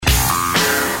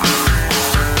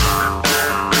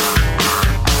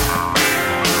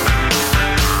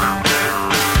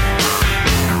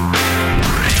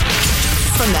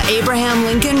Abraham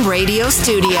Lincoln Radio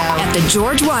Studio at the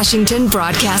George Washington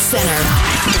Broadcast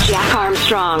Center. Jack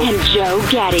Armstrong and Joe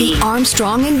Getty. The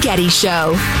Armstrong and Getty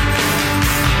Show.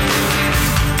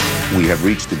 We have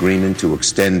reached agreement to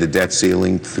extend the debt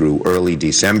ceiling through early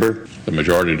December. The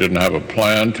majority didn't have a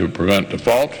plan to prevent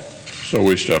default, so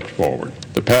we stepped forward.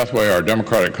 The pathway our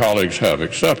Democratic colleagues have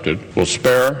accepted will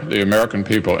spare the American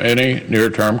people any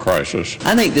near-term crisis.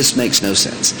 I think this makes no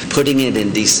sense. Putting it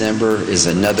in December is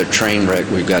another train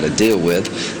wreck we've got to deal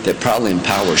with that probably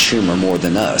empowers Schumer more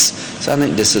than us. So I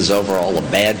think this is overall a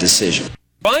bad decision.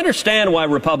 I understand why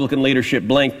Republican leadership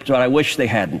blinked, but I wish they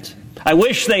hadn't. I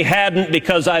wish they hadn't,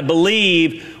 because I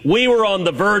believe we were on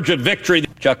the verge of victory.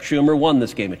 Chuck Schumer won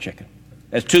this game of chicken.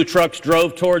 As two trucks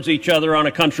drove towards each other on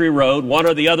a country road, one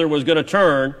or the other was going to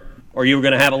turn, or you were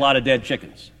going to have a lot of dead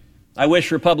chickens. I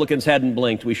wish Republicans hadn't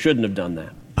blinked. We shouldn't have done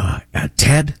that.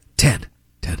 Ted,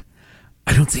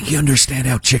 I don't think you understand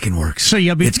how chicken works. So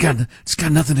it's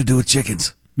got nothing to do with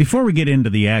chickens. Before we get into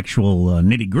the actual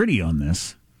nitty-gritty on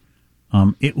this,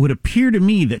 it would appear to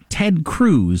me that Ted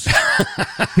Cruz,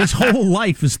 his whole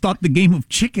life has thought the game of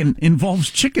chicken involves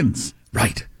chickens.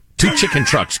 Right. Two chicken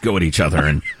trucks go at each other,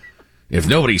 and if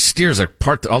nobody steers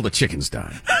apart, all the chickens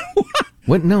die.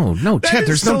 What? No, Ted,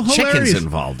 there's no chickens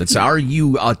involved. It's, are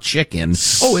you a chicken?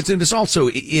 Oh, it's also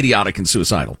idiotic and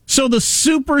suicidal. So the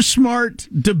super smart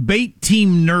debate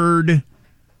team nerd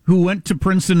who went to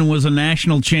Princeton and was a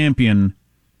national champion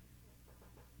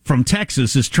from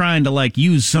Texas is trying to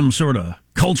use some sort of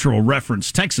cultural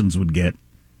reference Texans would get,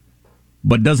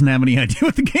 but doesn't have any idea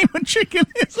what the game of chicken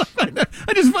is.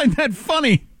 I just find that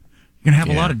funny. You're going to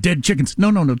have a lot of dead chickens.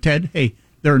 No, Ted. Hey,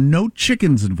 there are no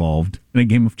chickens involved in a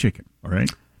game of chicken, all right?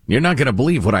 You're not going to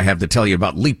believe what I have to tell you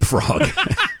about Leapfrog.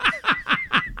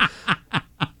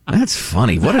 That's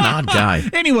funny. What an odd guy.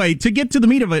 Anyway, to get to the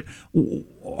meat of it,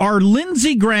 are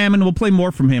Lindsey Graham, and we'll play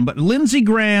more from him, but Lindsey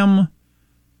Graham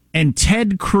and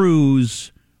Ted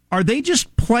Cruz, are they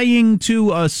just playing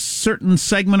to a certain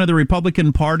segment of the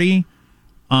Republican Party?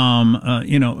 Sean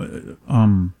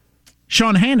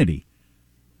Hannity,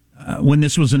 when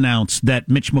this was announced that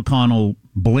Mitch McConnell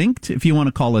blinked, if you want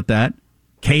to call it that,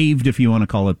 caved, if you want to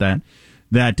call it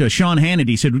that Sean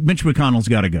Hannity said Mitch McConnell's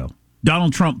got to go.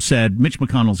 Donald Trump said Mitch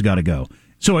McConnell's got to go.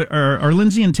 So are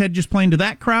Lindsey and Ted just playing to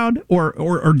that crowd?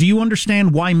 Or do you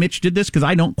understand why Mitch did this? Because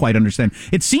I don't quite understand.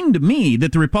 It seemed to me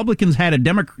that the Republicans had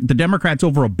the Democrats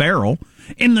over a barrel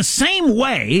in the same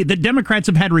way that Democrats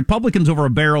have had Republicans over a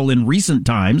barrel in recent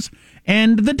times,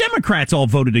 and the Democrats all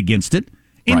voted against it,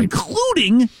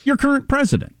 including your current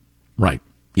president. Right.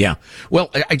 Yeah. Well,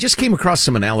 I just came across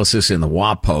some analysis in the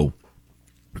WAPO.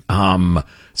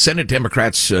 Senate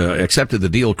Democrats accepted the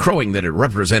deal, crowing that it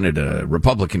represented a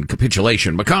Republican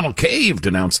capitulation. McConnell caved,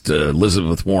 announced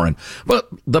Elizabeth Warren. But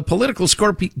the political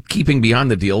scorekeeping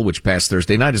behind the deal, which passed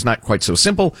Thursday night, is not quite so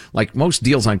simple. Like most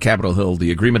deals on Capitol Hill,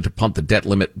 the agreement to pump the debt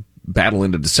limit battle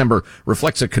into December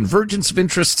reflects a convergence of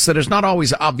interests that is not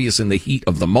always obvious in the heat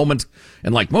of the moment.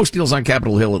 And like most deals on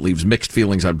Capitol Hill, it leaves mixed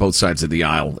feelings on both sides of the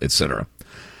aisle, etc.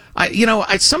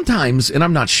 I sometimes, and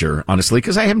I'm not sure, honestly,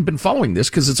 because I haven't been following this,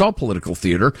 because it's all political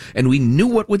theater, and we knew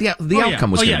what the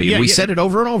outcome was going to be, and we said it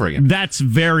over and over again. That's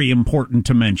very important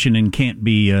to mention and can't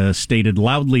be stated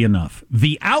loudly enough.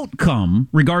 The outcome,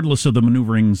 regardless of the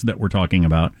maneuverings that we're talking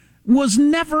about, was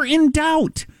never in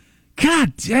doubt.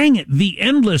 God dang it, the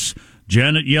endless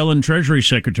Janet Yellen, Treasury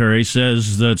Secretary,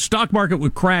 says the stock market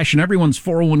would crash and everyone's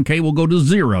 401k will go to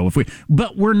zero.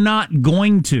 But we're not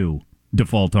going to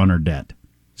default on our debt.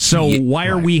 So why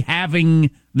are we having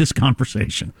this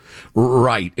conversation?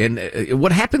 Right. And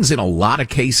what happens in a lot of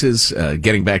cases,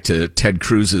 getting back to Ted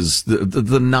Cruz's,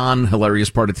 the non-hilarious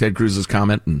part of Ted Cruz's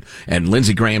comment, and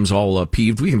Lindsey Graham's all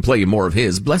peeved. We can play you more of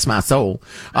his. Bless my soul.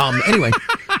 Anyway,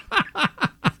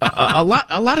 a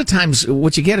lot of times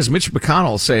what you get is Mitch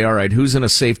McConnell say, all right, who's in a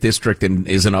safe district and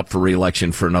isn't up for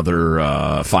re-election for another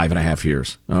 5.5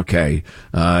 years? Okay.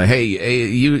 Hey,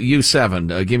 you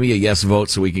 7, give me a yes vote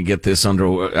so we can get this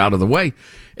out of the way.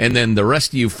 And then the rest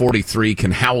of you 43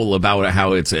 can howl about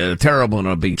how it's terrible and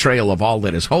a betrayal of all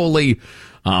that is holy.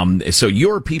 So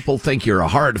your people think you're a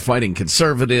hard-fighting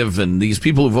conservative, and these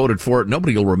people who voted for it,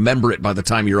 nobody will remember it by the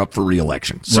time you're up for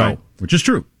re-election. So, right. Which is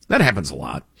true. That happens a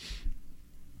lot.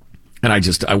 And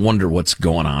I wonder what's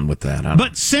going on with that.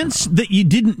 But since that you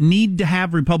didn't need to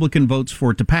have Republican votes for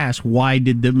it to pass, why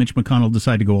did Mitch McConnell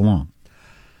decide to go along?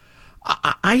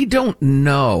 I don't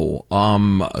know.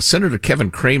 Senator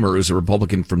Kevin Cramer, who's a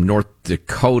Republican from North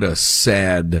Dakota,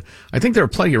 said, I think there are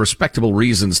plenty of respectable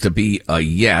reasons to be a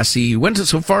yes. He went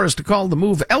so far as to call the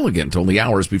move elegant only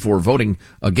hours before voting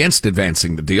against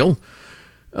advancing the deal.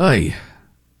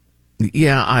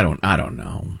 Yeah, I don't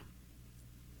know.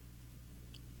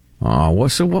 Oh,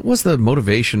 so what was the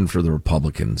motivation for the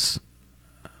Republicans?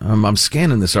 I'm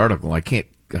scanning this article. I can't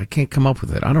come up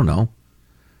with it. I don't know.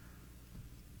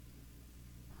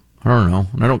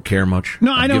 And I don't care much.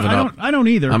 No, I don't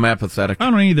either. I'm apathetic.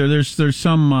 I don't either. There's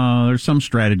some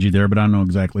strategy there, but I don't know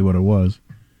exactly what it was.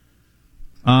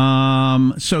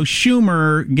 So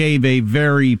Schumer gave a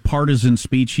very partisan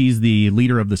speech. He's the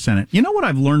leader of the Senate. You know what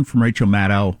I've learned from Rachel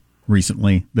Maddow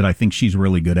recently that I think she's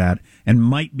really good at, and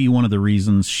might be one of the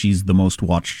reasons she's the most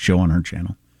watched show on her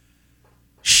channel?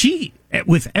 She,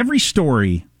 with every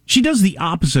story, she does the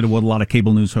opposite of what a lot of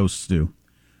cable news hosts do,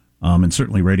 and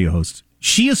certainly radio hosts.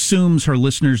 She assumes her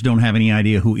listeners don't have any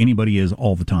idea who anybody is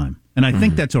all the time. And I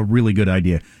think that's a really good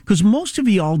idea, because most of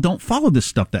y'all don't follow this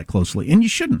stuff that closely, and you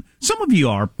shouldn't. Some of you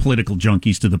are political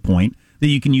junkies to the point that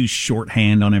you can use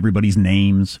shorthand on everybody's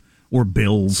names or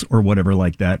bills or whatever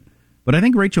like that. But I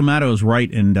think Rachel Maddow is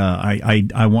right, and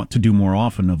I want to do more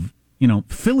often of,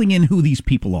 filling in who these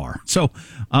people are. So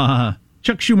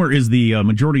Chuck Schumer is the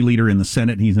majority leader in the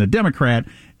Senate. He's a Democrat,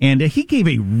 and he gave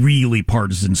a really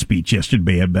partisan speech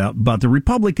yesterday about the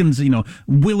Republicans,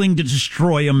 willing to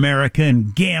destroy America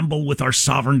and gamble with our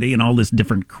sovereignty and all this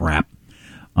different crap.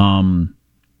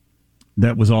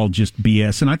 That was all just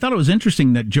BS. And I thought it was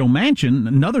interesting that Joe Manchin,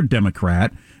 another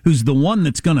Democrat, who's the one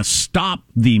that's going to stop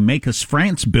the Make Us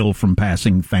France bill from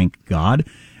passing, thank God,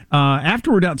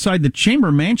 afterward outside the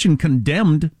chamber, Manchin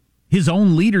condemned his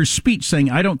own leader's speech, saying,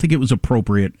 I don't think it was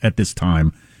appropriate at this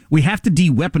time. We have to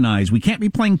de-weaponize. We can't be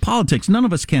playing politics. None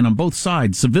of us can on both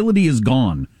sides. Civility is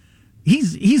gone.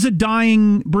 He's a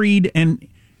dying breed, and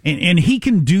he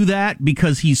can do that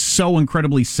because he's so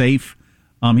incredibly safe.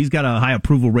 He's got a high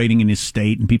approval rating in his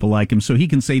state, and people like him, so he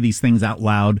can say these things out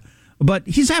loud. But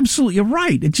he's absolutely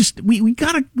right. It just we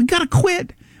gotta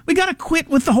quit. We gotta quit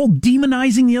with the whole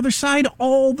demonizing the other side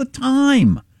all the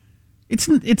time.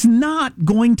 It's not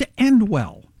going to end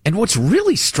well. And what's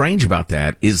really strange about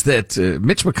that is that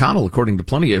Mitch McConnell, according to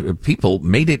plenty of people,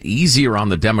 made it easier on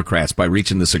the Democrats by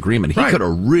reaching this agreement. He could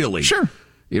have really,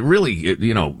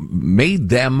 made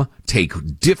them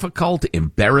take difficult,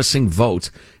 embarrassing votes,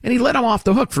 and he let them off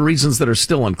the hook for reasons that are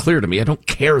still unclear to me. I don't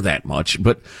care that much,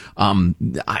 but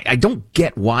I don't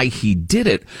get why he did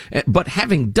it. But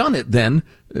having done it, then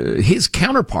his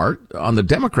counterpart on the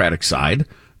Democratic side,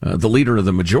 the leader of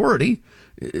the majority,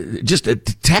 just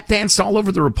tap danced all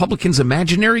over the Republicans'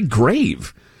 imaginary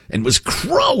grave and was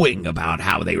crowing about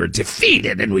how they were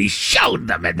defeated and we showed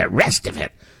them and the rest of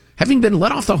it. Having been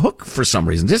let off the hook for some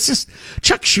reason.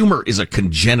 Chuck Schumer is a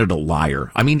congenital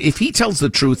liar. I mean, if he tells the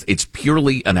truth, it's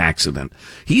purely an accident.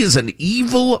 He is an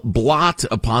evil blot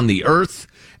upon the earth.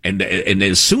 And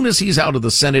as soon as he's out of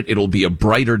the Senate, it'll be a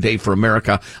brighter day for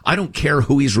America. I don't care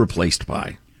who he's replaced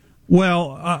by.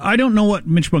 Well, I don't know what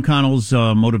Mitch McConnell's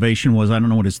motivation was. I don't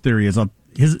know what his theory is.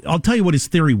 I'll tell you what his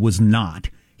theory was not.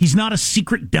 He's not a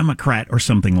secret Democrat or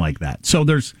something like that. So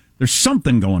there's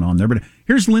something going on there. But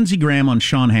here's Lindsey Graham on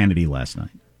Sean Hannity last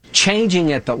night.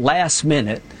 Changing at the last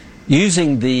minute,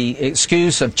 using the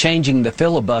excuse of changing the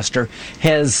filibuster,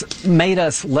 has made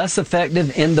us less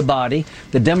effective in the body.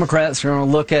 The Democrats are going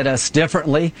to look at us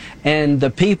differently, and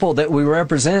the people that we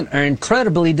represent are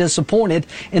incredibly disappointed,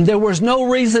 and there was no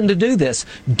reason to do this.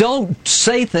 Don't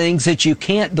say things that you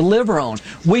can't deliver on.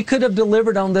 We could have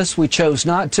delivered on this. We chose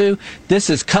not to. This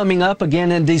is coming up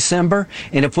again in December,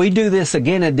 and if we do this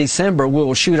again in December, we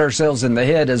will shoot ourselves in the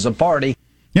head as a party.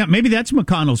 Yeah, maybe that's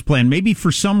McConnell's plan. Maybe for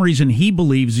some reason he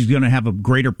believes he's going to have a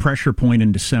greater pressure point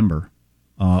in December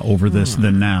over this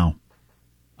than now.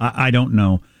 I don't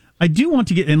know. I do want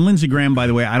to get, and Lindsey Graham, by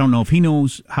the way, I don't know if he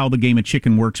knows how the game of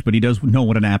chicken works, but he does know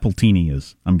what an appletini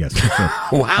is, I'm guessing. So,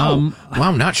 wow. Well,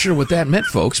 I'm not sure what that meant,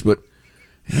 folks, but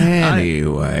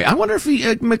anyway. I wonder if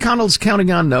McConnell's counting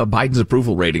on Biden's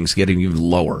approval ratings getting even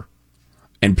lower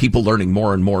and people learning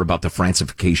more and more about the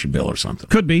Francification bill or something.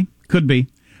 Could be.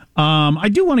 I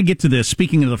do want to get to this.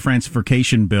 Speaking of the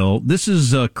Francification bill, this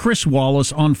is Chris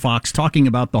Wallace on Fox talking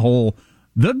about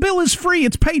the bill is free,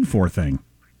 it's paid for thing.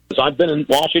 I've been in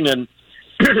Washington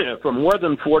for more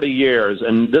than 40 years,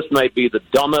 and this may be the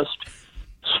dumbest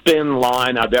spin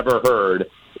line I've ever heard,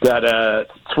 that a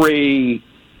 $3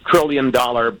 trillion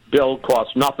bill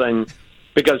costs nothing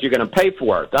because you're going to pay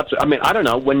for it. I don't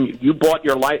know, when you bought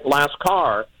your last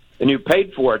car and you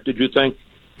paid for it, did you think,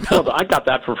 well, I got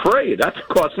that for free. That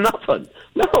costs nothing.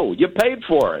 No, you paid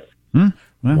for it.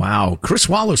 Wow. Chris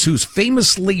Wallace, who's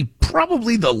famously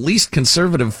probably the least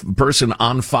conservative person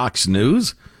on Fox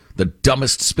News, the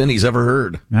dumbest spin he's ever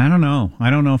heard. I don't know. I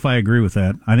don't know if I agree with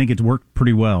that. I think it's worked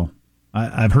pretty well.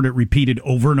 I've heard it repeated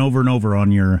over and over and over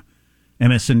on your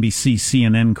MSNBC,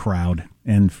 CNN crowd.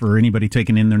 And for anybody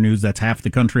taking in their news, that's half the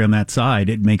country on that side.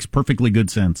 It makes perfectly good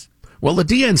sense. Well, the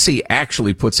DNC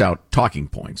actually puts out talking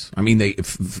points. I mean, they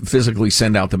physically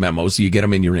send out the memos. You get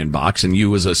them in your inbox, and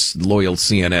you, as a loyal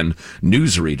CNN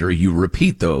newsreader, you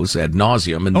repeat those ad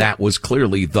nauseum, and that was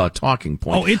clearly the talking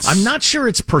point. I'm not sure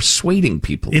it's persuading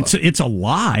people. It's a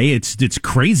lie. It's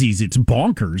crazy. It's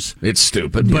bonkers. It's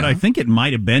stupid. But I think it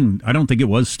might have been. I don't think it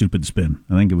was stupid spin.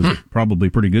 I think it was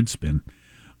probably pretty good spin.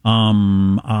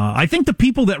 I think the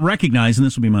people that recognize, and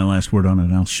this will be my last word on it,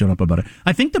 and I'll shut up about it.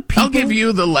 I think the people. I'll give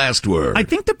you the last word. I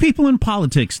think the people in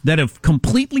politics that have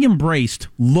completely embraced,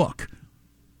 look,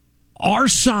 our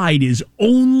side is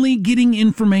only getting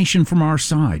information from our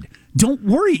side. Don't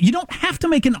worry. You don't have to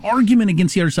make an argument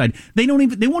against the other side. They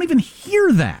won't even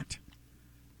hear that.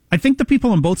 I think the people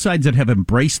on both sides that have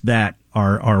embraced that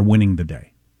are winning the day.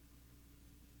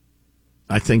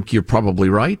 I think you're probably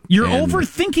right. You're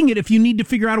overthinking it if you need to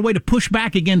figure out a way to push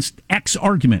back against X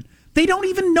argument. They don't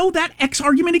even know that X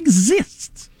argument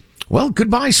exists. Well,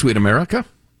 goodbye, sweet America.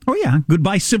 Oh, yeah.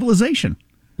 Goodbye, civilization.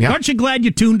 Yeah. Aren't you glad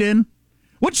you tuned in?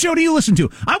 What show do you listen to?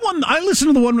 I listen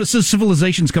to the one that says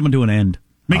civilization's coming to an end.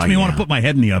 Makes me want to put my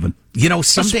head in the oven. You know,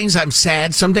 some days I'm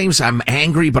sad, some days I'm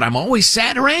angry, but I'm always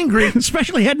sad or angry.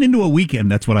 Especially heading into a weekend.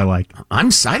 That's what I like. I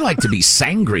like to be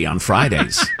sangry on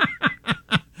Fridays.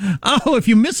 Oh, if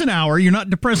you miss an hour, you're not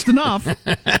depressed enough. Get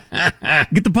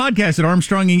the podcast at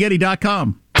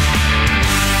ArmstrongandGetty.com.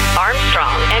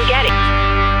 Armstrong and Getty.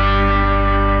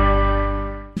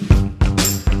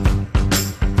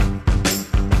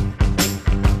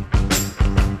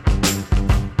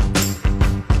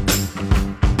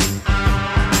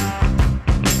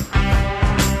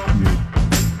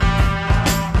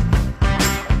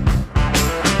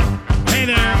 Hey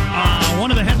there. One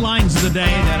of the headlines of the day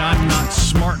that I'm not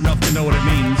smart enough to know what it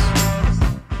means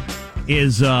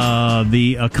is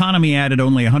the economy added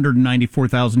only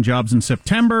 194,000 jobs in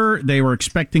September. They were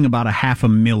expecting about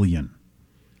 500,000.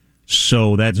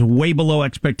 So that's way below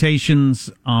expectations.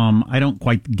 I don't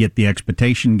quite get the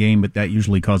expectation game, but that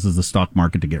usually causes the stock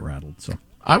market to get rattled. So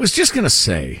I was just going to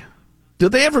say,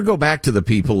 did they ever go back to the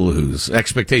people whose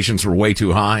expectations were way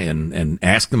too high and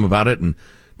ask them about it? And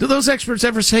do those experts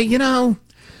ever say,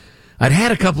 I'd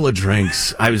had a couple of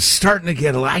drinks. I was starting to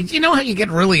get you know how you get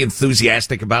really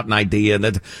enthusiastic about an idea, and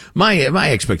that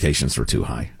my expectations were too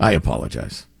high. I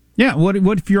apologize. Yeah, what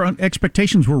if your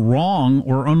expectations were wrong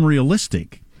or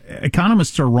unrealistic?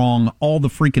 Economists are wrong all the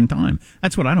freaking time.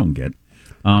 That's what I don't get.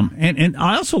 And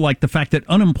I also like the fact that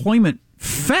unemployment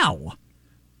fell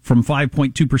from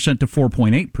 5.2% to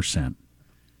 4.8%.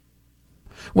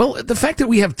 Well, the fact that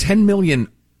we have 10 million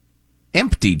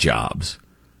empty jobs.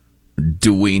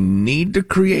 Do we need to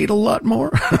create a lot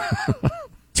more?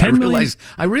 10 million.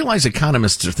 I realize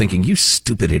economists are thinking, you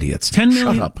stupid idiots. 10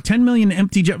 million, Shut up. 10 million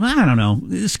empty jobs. I don't know.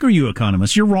 Screw you,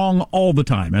 economists. You're wrong all the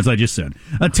time, as I just said.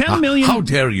 10 million. How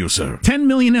dare you, sir? 10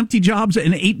 million empty jobs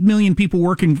and 8 million people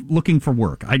looking for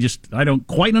work. I don't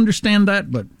quite understand that,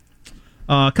 but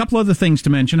a couple other things to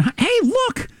mention. Hey,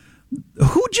 look.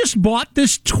 Who just bought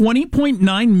this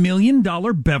 $20.9 million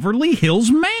Beverly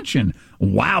Hills mansion?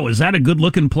 Wow, is that a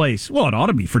good-looking place? Well, it ought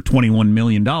to be for $21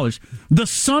 million. The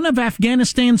son of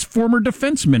Afghanistan's former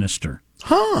defense minister.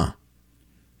 Huh.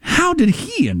 How did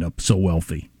he end up so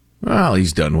wealthy? Well,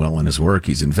 he's done well in his work.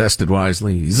 He's invested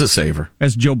wisely. He's a saver.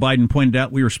 As Joe Biden pointed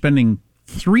out, we were spending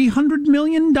 $300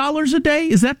 million a day.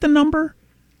 Is that the number?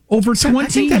 Over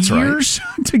 20 years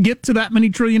right. To get to that many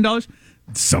 $1 trillion?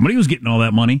 Somebody was getting all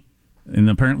that money. And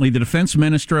apparently the defense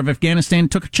minister of Afghanistan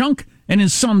took a chunk, and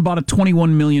his son bought a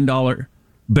 $21 million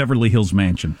Beverly Hills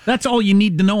mansion. That's all you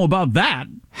need to know about that.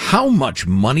 How much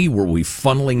money were we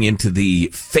funneling into the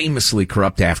famously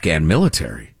corrupt Afghan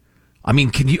military? I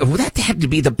mean, that had to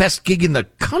be the best gig in the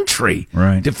country.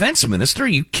 Right. Defense minister, are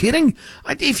you kidding?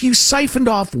 If you siphoned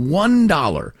off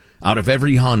 $1 out of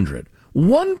every 100,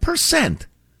 1%,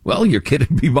 well, your kid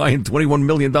would be buying $21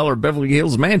 million Beverly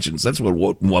Hills mansions. That's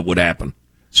what would happen.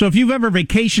 So if you've ever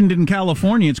vacationed in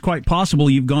California, it's quite possible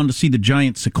you've gone to see the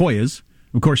giant sequoias.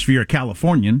 Of course, if you're a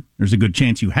Californian, there's a good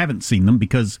chance you haven't seen them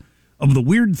because of the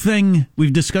weird thing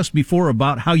we've discussed before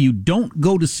about how you don't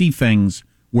go to see things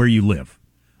where you live.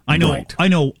 I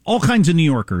know all kinds of New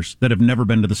Yorkers that have never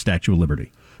been to the Statue of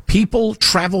Liberty. People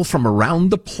travel from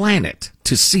around the planet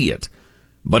to see it.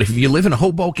 But if you live in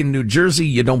Hoboken, New Jersey,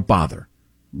 you don't bother.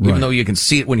 Right. Even though you can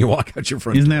see it when you walk out your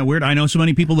front door. Isn't that weird? I know so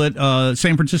many people that,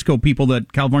 San Francisco people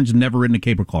that California's never ridden a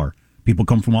cable car. People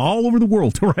come from all over the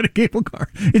world to ride a cable car.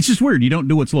 It's just weird. You don't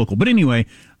do what's local. But anyway,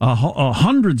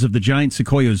 hundreds of the giant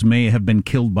sequoias may have been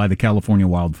killed by the California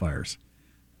wildfires.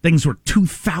 Things were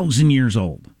 2,000 years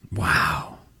old.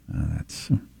 Wow.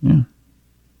 Yeah.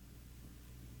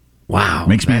 Wow.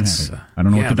 Makes me happy. I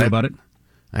don't know what to do about it.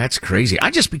 That's crazy. I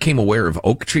just became aware of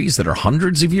oak trees that are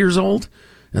hundreds of years old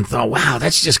and thought, wow,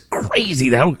 that's just crazy.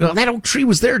 That oak tree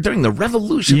was there during the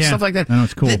Revolution, stuff like that. I know,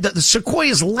 it's cool. The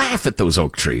sequoias laugh at those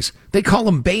oak trees. They call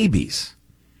them babies.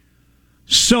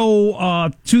 So,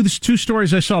 two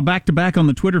stories I saw back-to-back on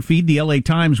the Twitter feed, the LA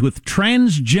Times, with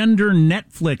transgender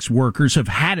Netflix workers have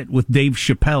had it with Dave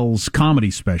Chappelle's comedy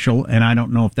special, and I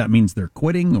don't know if that means they're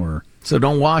quitting or... So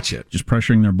don't watch it. Just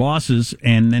pressuring their bosses.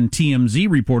 And then TMZ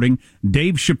reporting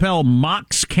Dave Chappelle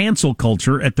mocks cancel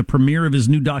culture at the premiere of his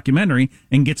new documentary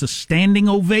and gets a standing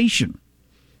ovation.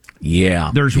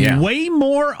 Yeah. There's way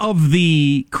more of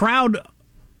the crowd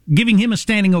giving him a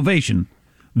standing ovation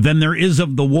than there is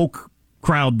of the woke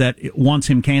crowd that wants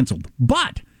him canceled.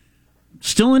 But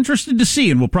still interested to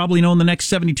see, and we'll probably know in the next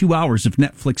 72 hours if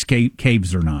Netflix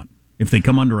caves or not, if they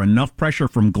come under enough pressure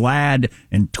from GLAAD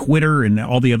and Twitter and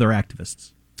all the other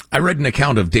activists. I read an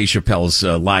account of Dave Chappelle's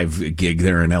live gig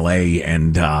there in L.A.,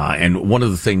 and one of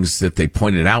the things that they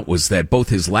pointed out was that both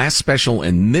his last special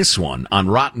and this one on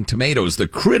Rotten Tomatoes, the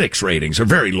critics' ratings are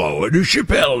very low. And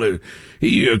Chappelle,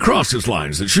 he crosses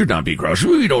lines that should not be crossed.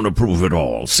 We don't approve at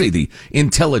all, say the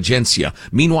intelligentsia.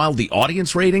 Meanwhile, the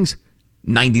audience ratings,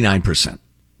 99%.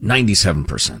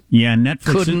 97%. Yeah,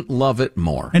 Netflix couldn't love it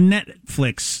more. And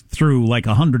Netflix threw like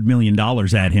 $100 million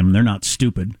at him. They're not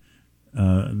stupid.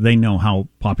 They know how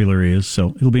popular he is,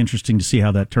 so it'll be interesting to see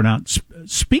how that turn out.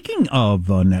 Speaking of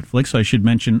Netflix, I should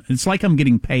mention, it's like I'm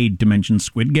getting paid to mention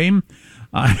Squid Game.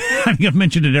 I think I've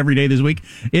mentioned it every day this week.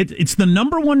 It's the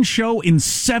number one show in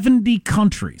 70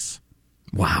 countries.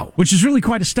 Wow. Which is really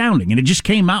quite astounding, and it just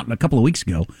came out a couple of weeks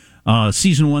ago.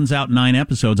 Season 1's out, 9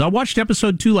 episodes. I watched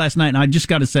episode 2 last night, and I just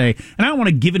got to say, and I don't want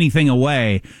to give anything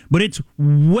away, but it's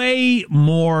way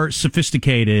more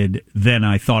sophisticated than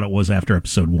I thought it was after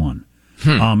episode 1.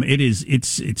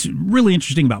 It's really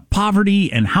interesting about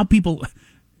poverty and how people,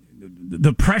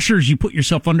 the pressures you put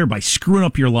yourself under by screwing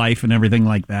up your life and everything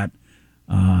like that,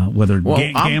 whether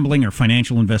gambling or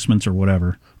financial investments or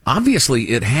whatever.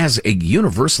 Obviously, it has a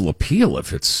universal appeal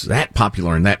if it's that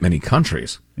popular in that many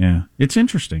countries. Yeah, it's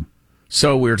interesting.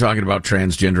 So we were talking about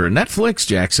transgender and Netflix.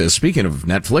 Jack says, speaking of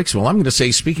Netflix, well, I'm going to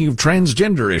say, speaking of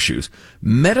transgender issues,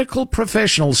 medical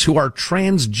professionals who are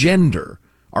transgender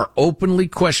are openly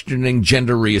questioning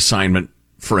gender reassignment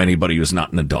for anybody who's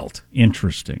not an adult.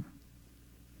 Interesting.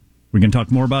 We can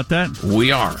talk more about that?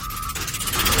 We are.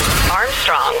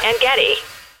 Armstrong and Getty.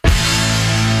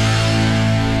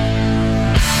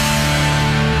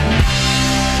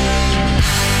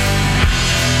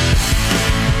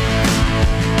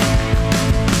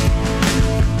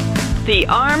 The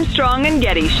Armstrong and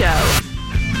Getty Show.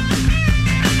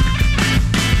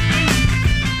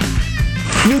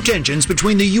 New tensions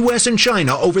between the U.S. and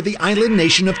China over the island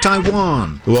nation of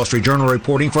Taiwan. The Wall Street Journal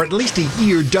reporting for at least a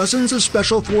year, dozens of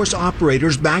special force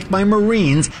operators backed by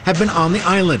Marines have been on the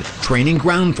island, training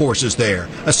ground forces there,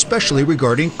 especially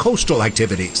regarding coastal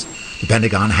activities. The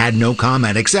Pentagon had no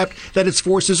comment except that its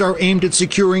forces are aimed at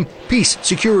securing peace,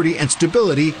 security, and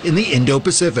stability in the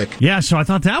Indo-Pacific. Yeah, so I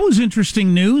thought that was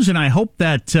interesting news, and I hope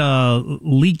that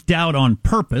leaked out on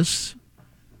purpose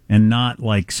and not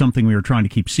like something we were trying to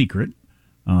keep secret.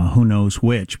 Who knows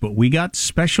which, but we got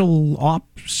special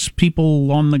ops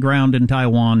people on the ground in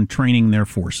Taiwan training their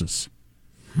forces.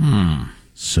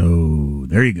 So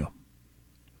there you go.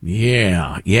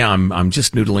 Yeah. I'm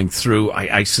just noodling through.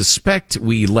 I suspect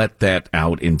we let that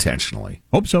out intentionally.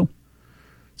 Hope so.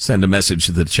 Send a message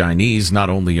to the Chinese. Not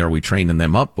only are we training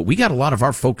them up, but we got a lot of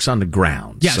our folks on the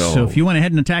ground. Yes, so if you went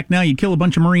ahead and attacked now, you'd kill a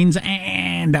bunch of Marines,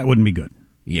 and that wouldn't be good.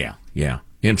 Yeah.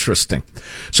 Interesting.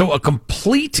 So a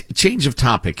complete change of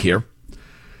topic here.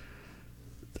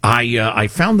 I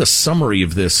found the summary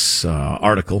of this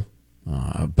article,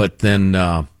 but then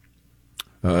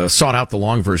sought out the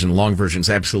long version. The long version's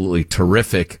absolutely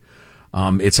terrific.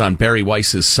 It's on Barry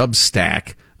Weiss's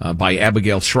Substack by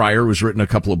Abigail Schreier, who's written a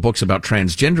couple of books about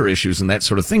transgender issues and that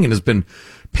sort of thing, and has been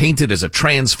painted as a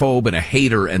transphobe and a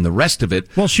hater and the rest of it.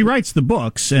 Well, she writes the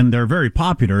books, and they're very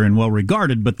popular and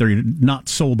well-regarded, but they're not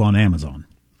sold on Amazon.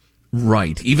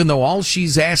 Right. Even though all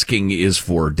she's asking is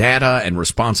for data and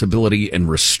responsibility and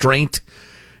restraint,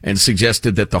 and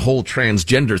suggested that the whole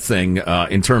transgender thing,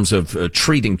 in terms of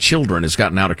treating children, has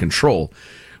gotten out of control.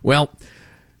 Well,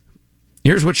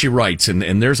 here's what she writes,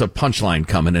 and there's a punchline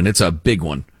coming, and it's a big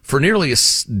one. For nearly a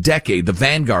decade, the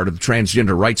vanguard of the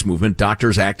transgender rights movement,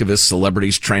 doctors, activists,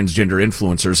 celebrities, transgender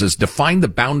influencers, has defined the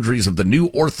boundaries of the new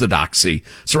orthodoxy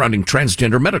surrounding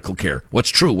transgender medical care. What's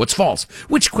true? What's false?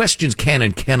 Which questions can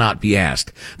and cannot be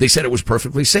asked? They said it was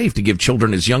perfectly safe to give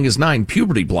children as young as 9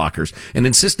 puberty blockers and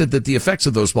insisted that the effects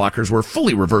of those blockers were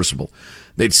fully reversible.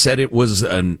 They'd said it was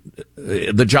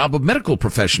the job of medical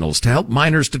professionals to help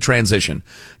minors to transition.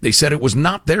 They said it was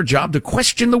not their job to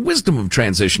question the wisdom of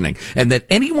transitioning, and that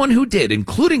anyone who did,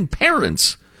 including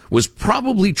parents, was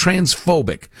probably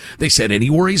transphobic. They said any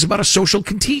worries about a social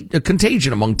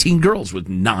contagion among teen girls was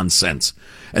nonsense.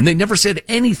 And they never said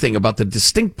anything about the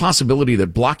distinct possibility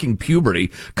that blocking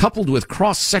puberty, coupled with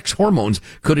cross-sex hormones,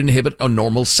 could inhibit a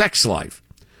normal sex life.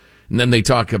 And then they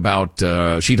talk about,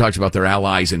 she talks about their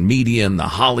allies in media and the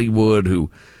Hollywood who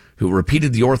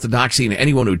repeated the orthodoxy, and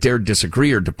anyone who dared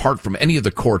disagree or depart from any of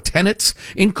the core tenets,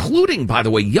 including, by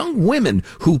the way, young women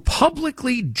who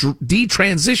publicly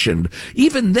detransitioned.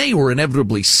 Even they were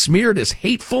inevitably smeared as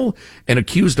hateful and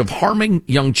accused of harming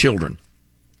young children.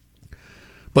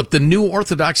 But the new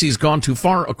orthodoxy has gone too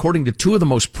far, according to 2 of the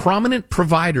most prominent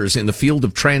providers in the field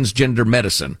of transgender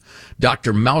medicine.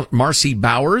 Dr. Marcy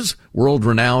Bowers,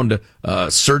 world-renowned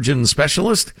surgeon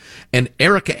specialist, and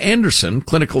Erica Anderson,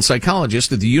 clinical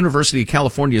psychologist at the University of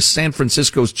California, San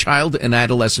Francisco's Child and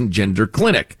Adolescent Gender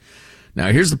Clinic.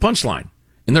 Now, here's the punchline.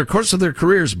 In the course of their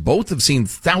careers, both have seen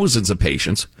thousands of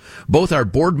patients. Both are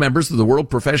board members of the World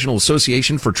Professional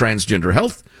Association for Transgender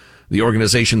Health, the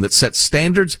organization that sets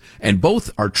standards, and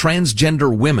both are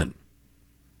transgender women.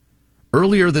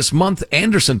 Earlier this month,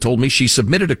 Anderson told me she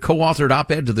submitted a co-authored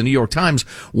op-ed to the New York Times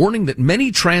warning that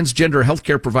many transgender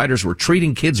healthcare providers were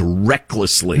treating kids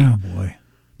recklessly. Oh, boy.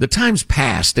 The Times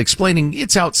passed, explaining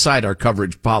it's outside our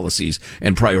coverage policies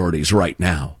and priorities right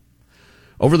now.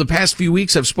 Over the past few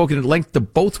weeks, I've spoken at length to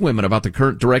both women about the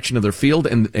current direction of their field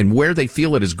and where they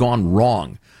feel it has gone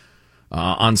wrong.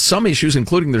 On some issues,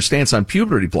 including their stance on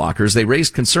puberty blockers, they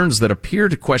raised concerns that appear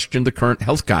to question the current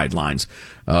health guidelines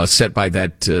set by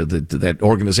that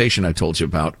organization I told you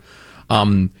about.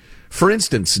 For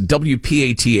instance,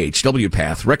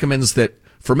 WPATH recommends that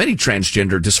for many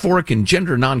transgender, dysphoric, and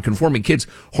gender nonconforming kids,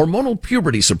 hormonal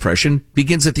puberty suppression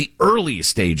begins at the earliest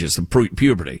stages of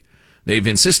puberty. They've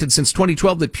insisted since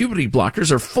 2012 that puberty blockers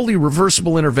are fully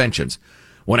reversible interventions.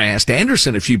 When I asked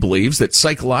Anderson if she believes that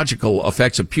psychological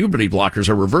effects of puberty blockers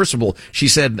are reversible, she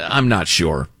said, I'm not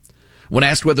sure. When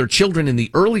asked whether children in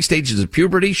the early stages of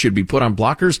puberty should be put on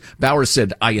blockers, Bowers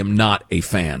said, I am not a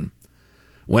fan.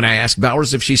 When I asked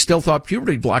Bowers if she still thought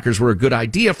puberty blockers were a good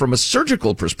idea from a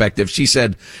surgical perspective, she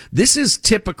said, this is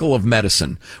typical of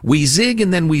medicine. We zig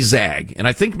and then we zag. And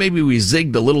I think maybe we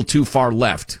zigged a little too far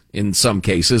left in some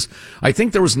cases. I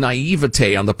think there was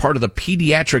naivete on the part of the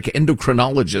pediatric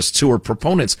endocrinologists who are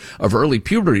proponents of early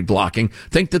puberty blocking,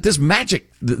 think that this magic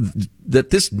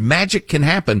can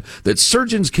happen, that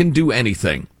surgeons can do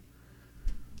anything.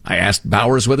 I asked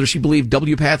Bowers whether she believed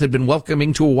WPATH had been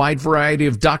welcoming to a wide variety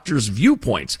of doctors'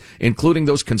 viewpoints, including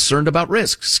those concerned about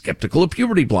risks, skeptical of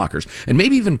puberty blockers, and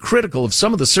maybe even critical of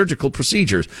some of the surgical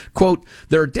procedures. Quote,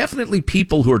 there are definitely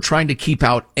people who are trying to keep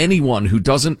out anyone who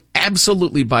doesn't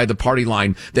absolutely buy the party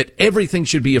line that everything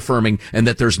should be affirming and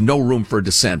that there's no room for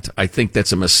dissent. I think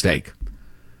that's a mistake.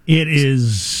 It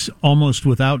is almost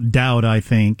without doubt, I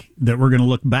think, that we're going to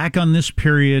look back on this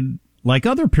period like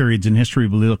other periods in history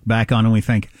we look back on and we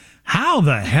think, how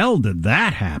the hell did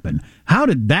that happen? How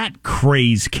did that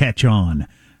craze catch on?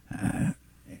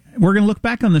 We're going to look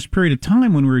back on this period of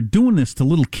time when we were doing this to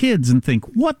little kids and think,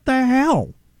 what the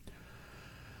hell?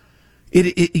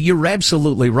 You're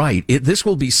absolutely right. This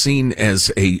will be seen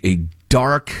as a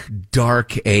dark,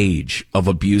 dark age of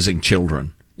abusing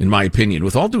children, in my opinion.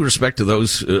 With all due respect to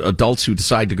those adults who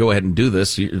decide to go ahead and do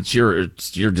this, it's your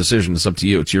decision. It's up to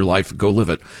you. It's your life. Go live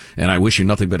it. And I wish you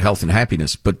nothing but health and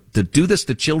happiness. But to do this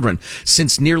to children,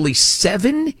 since nearly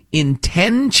 7 in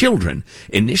 10 children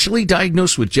initially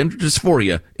diagnosed with gender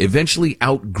dysphoria eventually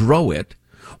outgrow it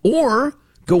or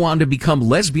go on to become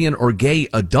lesbian or gay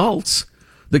adults,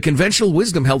 the conventional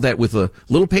wisdom held that with a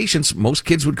little patience, most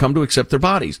kids would come to accept their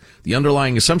bodies. The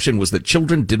underlying assumption was that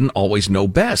children didn't always know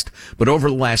best. But over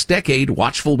the last decade,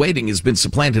 watchful waiting has been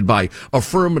supplanted by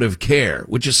affirmative care,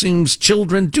 which assumes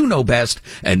children do know best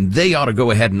and they ought to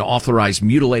go ahead and authorize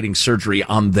mutilating surgery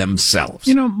on themselves.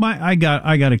 You know, I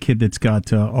got a kid that's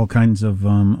got all kinds of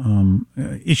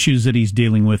issues that he's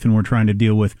dealing with and we're trying to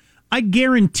deal with. I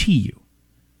guarantee you,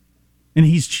 and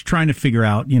he's trying to figure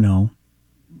out,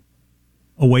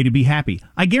 a way to be happy.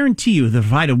 I guarantee you that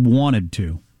if I'd have wanted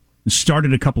to,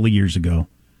 started a couple of years ago,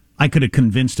 I could have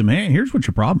convinced him, hey, here's what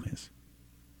your problem is.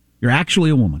 You're actually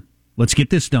a woman. Let's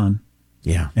get this done.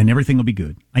 Yeah. And everything will be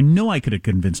good. I know I could have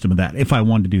convinced him of that if I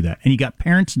wanted to do that. And you got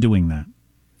parents doing that.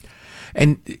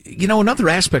 And, another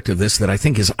aspect of this that I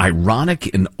think is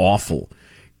ironic and awful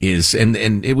is, and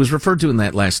it was referred to in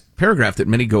that last paragraph, that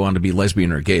many go on to be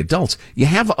lesbian or gay adults. You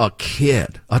have a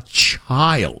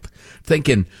child,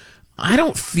 thinking, I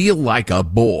don't feel like a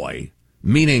boy,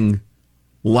 meaning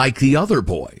like the other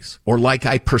boys, or like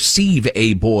I perceive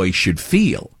a boy should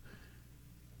feel.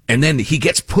 And then he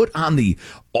gets put on the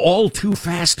all too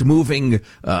fast moving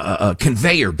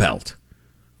conveyor belt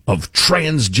of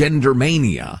transgender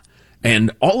mania.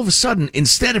 And all of a sudden,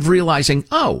 instead of realizing,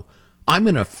 oh, I'm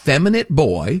an effeminate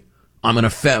boy,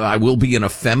 I will be an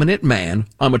effeminate man,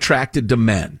 I'm attracted to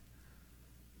men.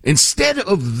 Instead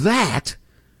of that,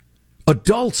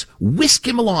 adults whisk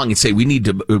him along and say, we need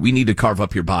to carve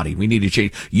up your body. We need to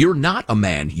change. You're not a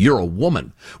man. You're a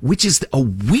woman, which is a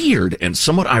weird and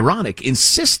somewhat ironic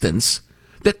insistence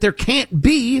that there can't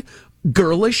be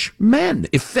girlish men,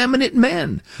 effeminate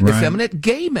men, right. Effeminate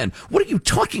gay men. What are you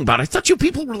talking about? I thought you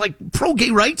people were like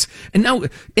pro-gay rights, and now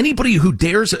anybody who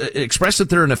dares express that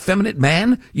they're an effeminate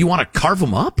man, you want to carve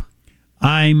them up?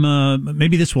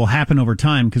 Maybe this will happen over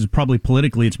time because probably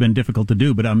politically it's been difficult to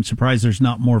do, but I'm surprised there's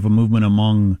not more of a movement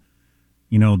among,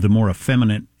 the more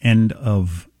effeminate end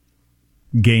of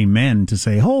gay men to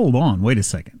say, hold on, wait a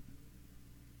second.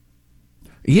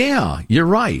 Yeah, you're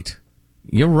right.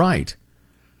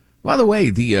 By the way,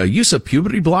 the use of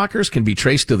puberty blockers can be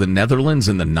traced to the Netherlands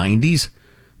in the 90s.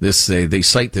 They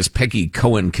cite this Peggy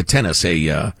Cohen-Katenis,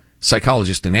 a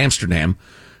psychologist in Amsterdam,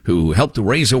 who helped to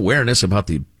raise awareness about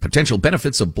the potential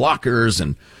benefits of blockers,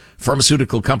 and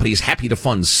pharmaceutical companies happy to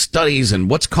fund studies, and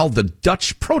what's called the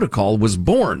Dutch Protocol was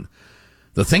born.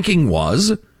 The thinking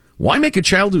was, why make a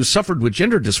child who suffered with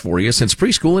gender dysphoria since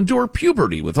preschool endure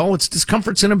puberty with all its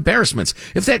discomforts and embarrassments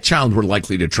if that child were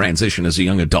likely to transition as a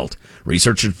young adult?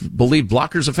 Researchers believed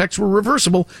blockers' effects were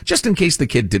reversible just in case the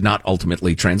kid did not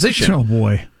ultimately transition. Oh,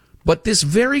 boy. But this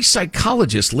very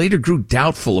psychologist later grew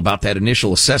doubtful about that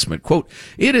initial assessment. Quote,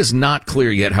 it is not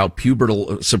clear yet how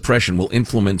pubertal suppression will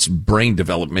influence brain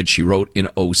development, she wrote in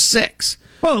 2006.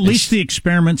 Well, at least the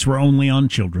experiments were only on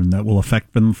children. That will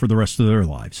affect them for the rest of their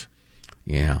lives.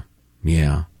 Yeah.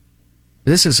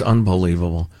 This is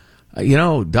unbelievable.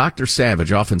 Dr.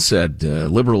 Savage often said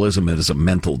liberalism is a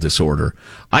mental disorder.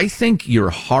 I think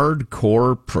your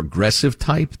hardcore progressive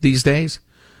type these days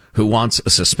who wants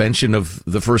a suspension of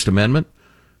the First Amendment,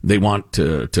 they want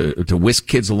to whisk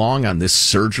kids along on this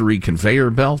surgery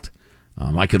conveyor belt.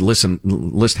 I could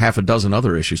list half a dozen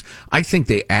other issues. I think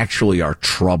they actually are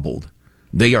troubled.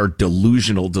 They are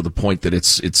delusional to the point that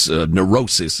it's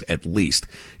neurosis, at least.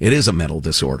 It is a mental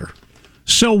disorder.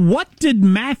 So what did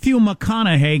Matthew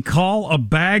McConaughey call a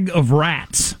bag of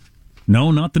rats?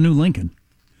 No, not the new Lincoln.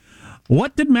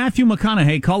 What did Matthew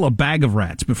McConaughey call a bag of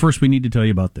rats? But first we need to tell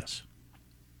you about this.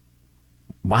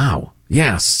 Wow.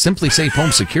 Yeah, Simply Safe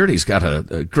Home Security's got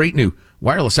a great new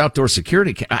wireless outdoor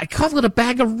security. I call it a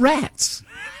bag of rats.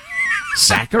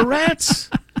 Sack of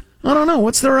rats? I don't know.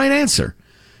 What's the right answer?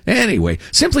 Anyway,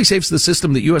 Simply Safe's the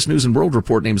system that U.S. News & World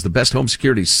Report names the best home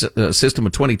security system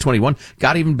of 2021.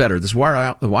 Got even better. This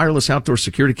wireless outdoor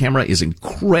security camera is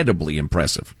incredibly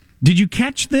impressive. Did you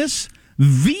catch this?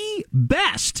 The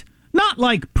best, not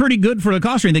like pretty good for the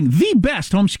cost or anything, the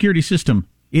best home security system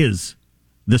is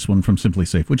this one from Simply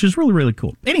Safe, which is really, really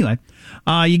cool. Anyway,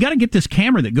 you got to get this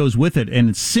camera that goes with it,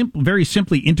 and it very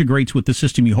simply integrates with the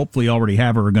system you hopefully already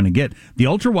have or are going to get. The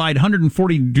ultra-wide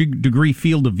 140-degree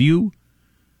field of view.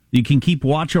 You can keep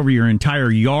watch over your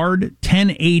entire yard,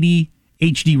 1080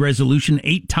 HD resolution,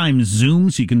 8x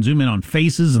zoom, so you can zoom in on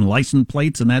faces and license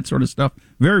plates and that sort of stuff.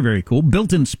 Very, very cool.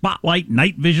 Built-in spotlight,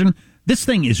 night vision. This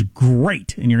thing is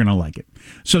great, and you're going to like it.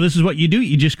 So this is what you do.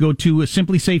 You just go to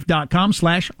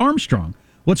simplysafe.com/Armstrong.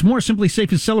 What's more, Simply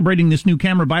Safe is celebrating this new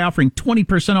camera by offering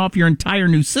 20% off your entire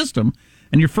new system,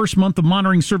 and your first month of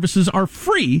monitoring services are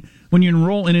free when you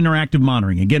enroll in interactive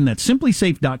monitoring. Again, that's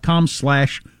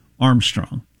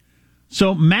simplysafe.com/Armstrong.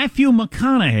 So Matthew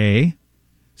McConaughey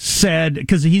said,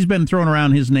 because he's been throwing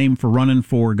around his name for running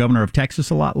for governor of Texas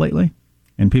a lot lately,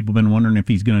 and people have been wondering if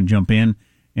he's going to jump in,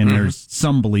 and there's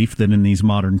some belief that in these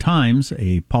modern times,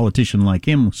 a politician like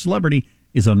him, celebrity,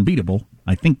 is unbeatable.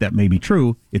 I think that may be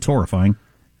true. It's horrifying.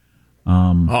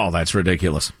 That's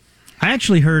ridiculous. I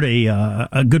actually heard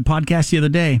a good podcast the other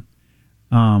day.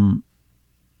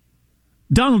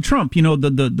 Donald Trump,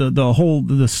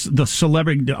 the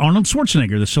celebrity, Arnold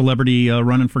Schwarzenegger, the celebrity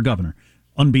running for governor,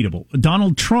 unbeatable.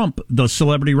 Donald Trump, the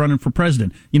celebrity running for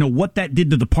president, what that did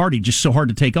to the party, just so hard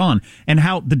to take on, and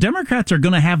how the Democrats are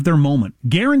going to have their moment,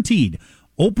 guaranteed.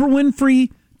 Oprah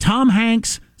Winfrey, Tom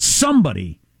Hanks,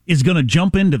 somebody is going to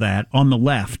jump into that on the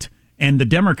left, and the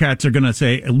Democrats are going to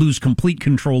say lose complete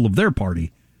control of their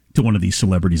party to one of these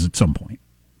celebrities at some point.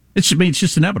 It's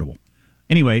just inevitable.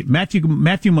 Anyway, Matthew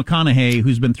McConaughey,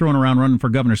 who's been thrown around running for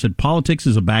governor, said politics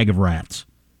is a bag of rats.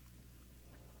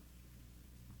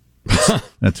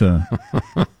 That's a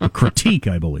critique,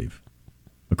 I believe.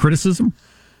 A criticism?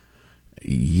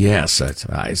 Yes,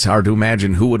 it's hard to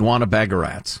imagine who would want a bag of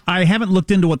rats. I haven't looked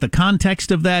into what the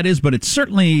context of that is, but it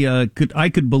certainly I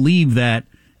could believe that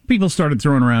people started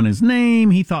throwing around his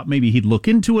name. He thought maybe he'd look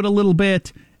into it a little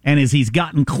bit, and as he's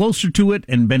gotten closer to it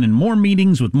and been in more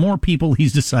meetings with more people,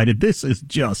 he's decided this is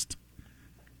just...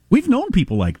 We've known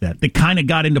people like that. They kind of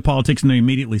got into politics and they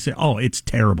immediately say, oh, it's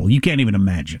terrible. You can't even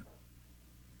imagine.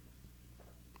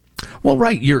 Well,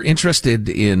 right. You're interested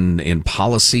in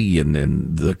policy and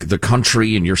in the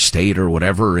country and your state or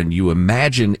whatever, and you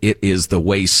imagine it is the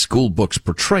way school books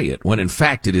portray it, when in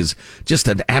fact it is just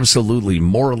an absolutely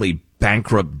morally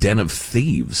bankrupt den of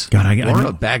thieves. God, or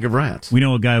a bag of rats. We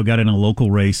know a guy who got in a local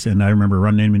race, and I remember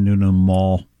running him into a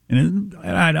mall. And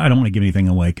I don't want to give anything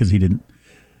away because he didn't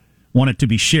want it to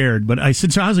be shared. But I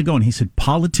said, so how's it going? He said,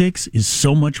 politics is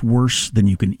so much worse than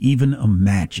you can even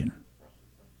imagine.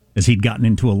 As he'd gotten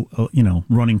into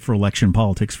running for election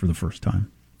politics for the first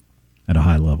time at a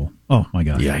high level. Oh, my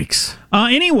gosh. Yikes.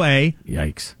 Anyway.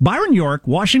 Yikes. Byron York,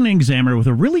 Washington Examiner, with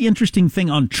a really interesting thing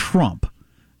on Trump,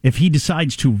 if he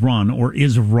decides to run or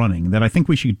is running, that I think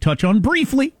we should touch on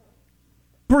briefly.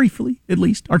 Briefly, at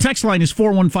least. Our text line is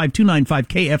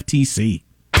 415-295-KFTC.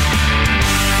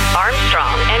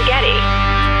 Armstrong and Getty.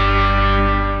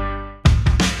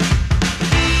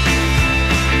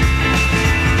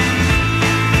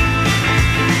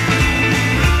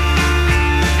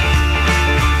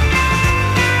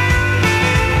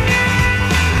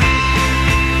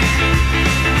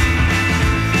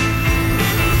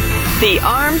 The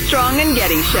Armstrong and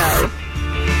Getty Show.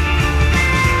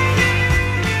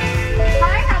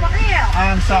 Hi, how are you?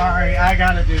 I'm sorry, I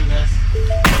gotta do this.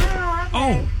 Oh,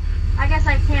 okay. I guess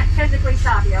I can't physically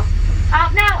stop you.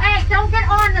 No, hey, don't get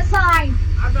on the sign.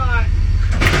 I'm not.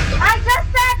 I just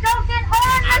said don't get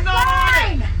on the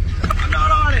sign. I'm not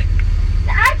on it.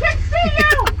 I can see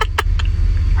you.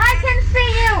 I can see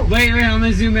you. Wait, I'm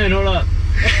gonna zoom in. Hold up.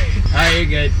 Alright, you're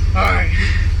good. Alright.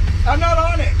 I'm not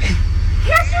on it.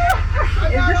 Yes, you are.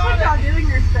 Is this what y'all do in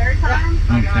your spare time?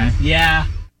 Okay. Yeah.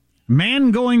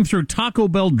 Man going through Taco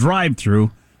Bell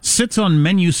drive-thru sits on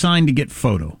menu sign to get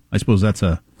photo. I suppose that's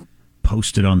a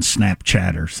posted on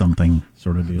Snapchat or something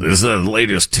sort of deal. This is the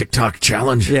latest TikTok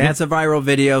challenge. Yeah, it's a viral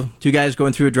video. Two guys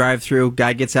going through a drive-thru.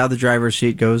 Guy gets out of the driver's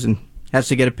seat, goes and has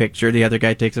to get a picture. The other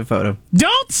guy takes a photo.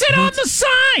 Don't sit on the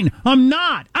sign! I'm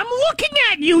not. I'm looking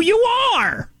at you. You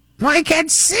are. I can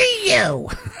see you.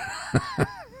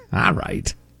 All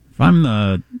right. If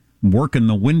I'm working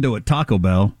the window at Taco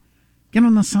Bell, get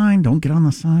on the sign, don't get on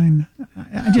the sign.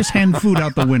 I just hand food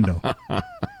out the window.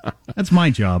 That's my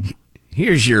job.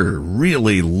 Here's your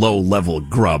really low-level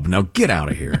grub. Now get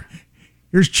out of here.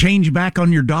 Here's change back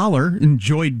on your dollar.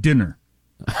 Enjoy dinner.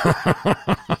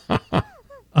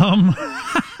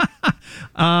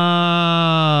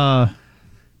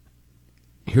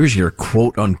 Here's your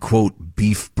quote-unquote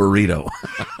beef burrito.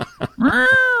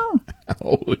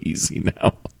 Oh, easy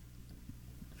now.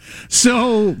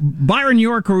 So, Byron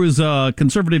York, who is a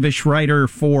conservative-ish writer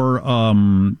for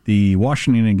the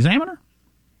Washington Examiner,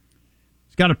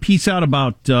 he's got a piece out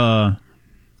about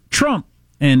Trump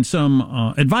and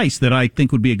some advice that I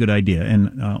think would be a good idea.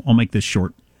 And I'll make this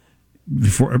short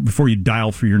before you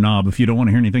dial for your knob. If you don't want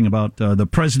to hear anything about the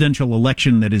presidential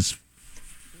election that is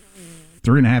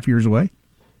 3.5 years away.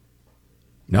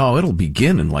 No, it'll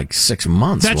begin in like 6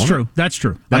 months. That's true. That's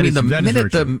true. The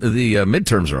minute the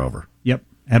midterms are over. Yep,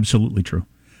 absolutely true.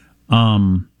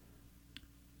 About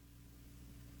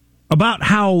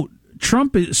how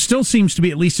Trump still seems to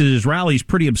be, at least at his rallies,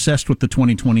 pretty obsessed with the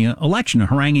 2020 election,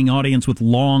 haranguing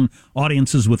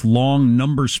audiences with long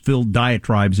numbers-filled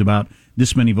diatribes about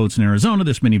this many votes in Arizona,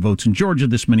 this many votes in Georgia,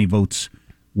 this many votes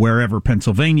wherever,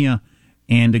 Pennsylvania,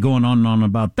 and going on and on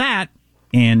about that.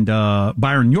 And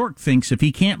Byron York thinks if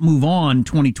he can't move on,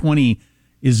 2020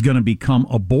 is going to become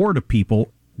a bore to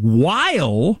people,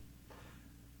 while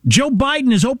Joe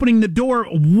Biden is opening the door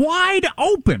wide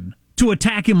open to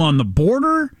attack him on the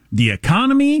border, the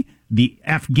economy, the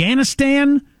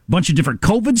Afghanistan, bunch of different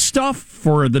COVID stuff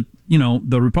for the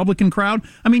Republican crowd.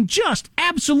 I mean, just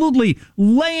absolutely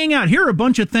laying out. Here are a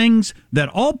bunch of things that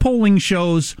all polling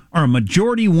shows are a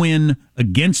majority win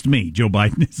against me, Joe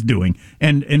Biden is doing.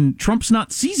 And Trump's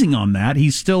not seizing on that.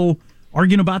 He's still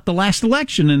arguing about the last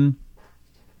election. And,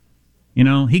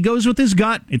 he goes with his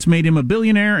gut. It's made him a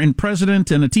billionaire and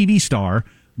president and a TV star.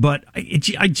 but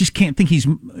I just can't think he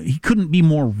couldn't be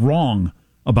more wrong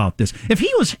about this. If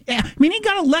he was, he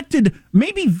got elected,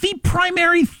 maybe the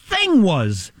primary thing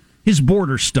was his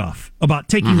border stuff about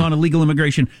taking on illegal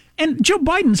immigration. And Joe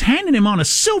Biden's handing him on a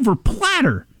silver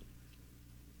platter.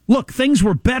 Look, things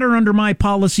were better under my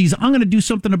policies. I'm going to do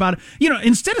something about it.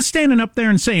 Instead of standing up there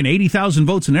and saying 80,000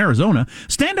 votes in Arizona,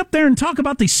 stand up there and talk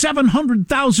about the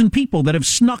 700,000 people that have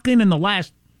snuck in the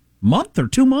last month or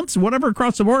 2 months, or whatever,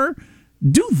 across the border.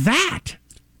 Do that.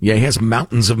 Yeah, he has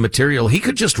mountains of material. He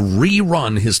could just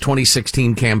rerun his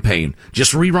 2016 campaign.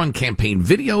 Just rerun campaign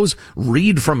videos,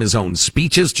 read from his own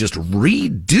speeches, just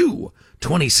redo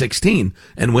 2016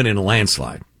 and win in a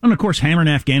landslide. And, of course, hammering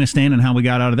Afghanistan and how we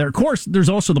got out of there. Of course, there's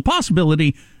also the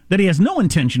possibility that he has no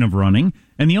intention of running,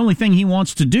 and the only thing he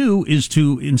wants to do is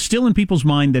to instill in people's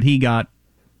mind that he got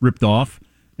ripped off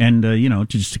and,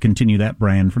 just to continue that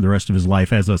brand for the rest of his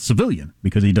life as a civilian,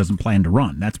 because he doesn't plan to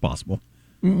run. That's possible.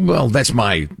 Well, that's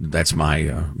my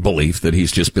belief, that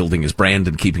he's just building his brand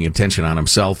and keeping attention on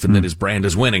himself, and that his brand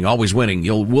is winning, always winning.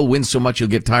 We'll win so much you'll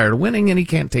get tired of winning, and he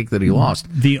can't take that he lost.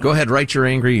 Go ahead, write your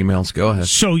angry emails. Go ahead.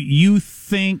 So you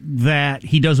think that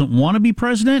he doesn't want to be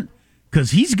president?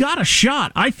 Because he's got a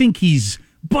shot. I think he's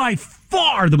by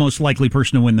far the most likely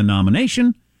person to win the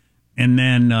nomination. And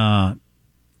then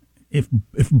if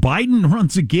Biden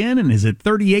runs again and is at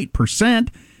 38%,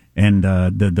 and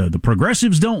the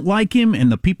progressives don't like him, and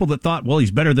the people that thought, well,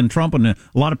 he's better than Trump, and a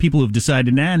lot of people have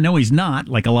decided, no, he's not,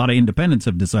 like a lot of independents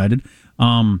have decided.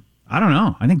 I don't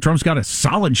know. I think Trump's got a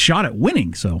solid shot at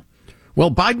winning. So, well,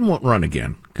 Biden won't run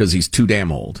again because he's too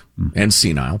damn old and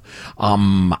senile. I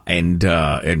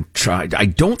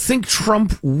don't think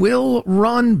Trump will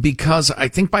run, because I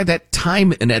think by that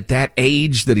time and at that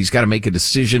age that he's got to make a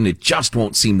decision, it just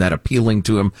won't seem that appealing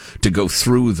to him to go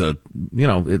through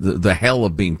the hell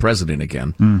of being president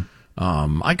again.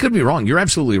 I could be wrong. You're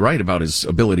absolutely right about his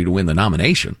ability to win the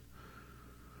nomination.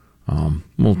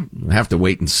 We'll have to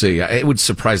wait and see. It would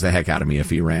surprise the heck out of me if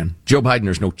he ran. Joe Biden,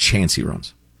 there's no chance he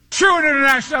runs. True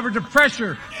international effort to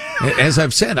pressure. As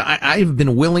I've said, I've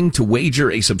been willing to wager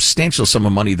a substantial sum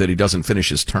of money that he doesn't finish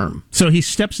his term. So he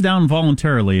steps down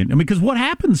voluntarily. Because what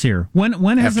happens here? When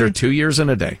after 2 years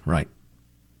and a day, right?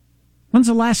 When's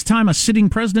the last time a sitting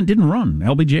president didn't run?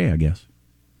 LBJ, I guess.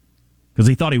 Because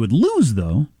he thought he would lose,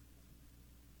 though.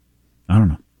 I don't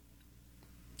know.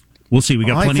 We'll see. We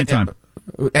got plenty of time.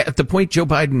 At the point Joe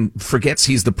Biden forgets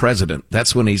he's the president,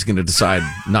 that's when he's going to decide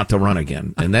not to run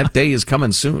again. And that day is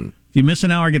coming soon. If you miss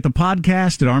an hour, get the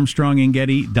podcast at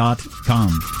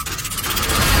ArmstrongandGetty.com.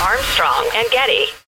 Armstrong and Getty.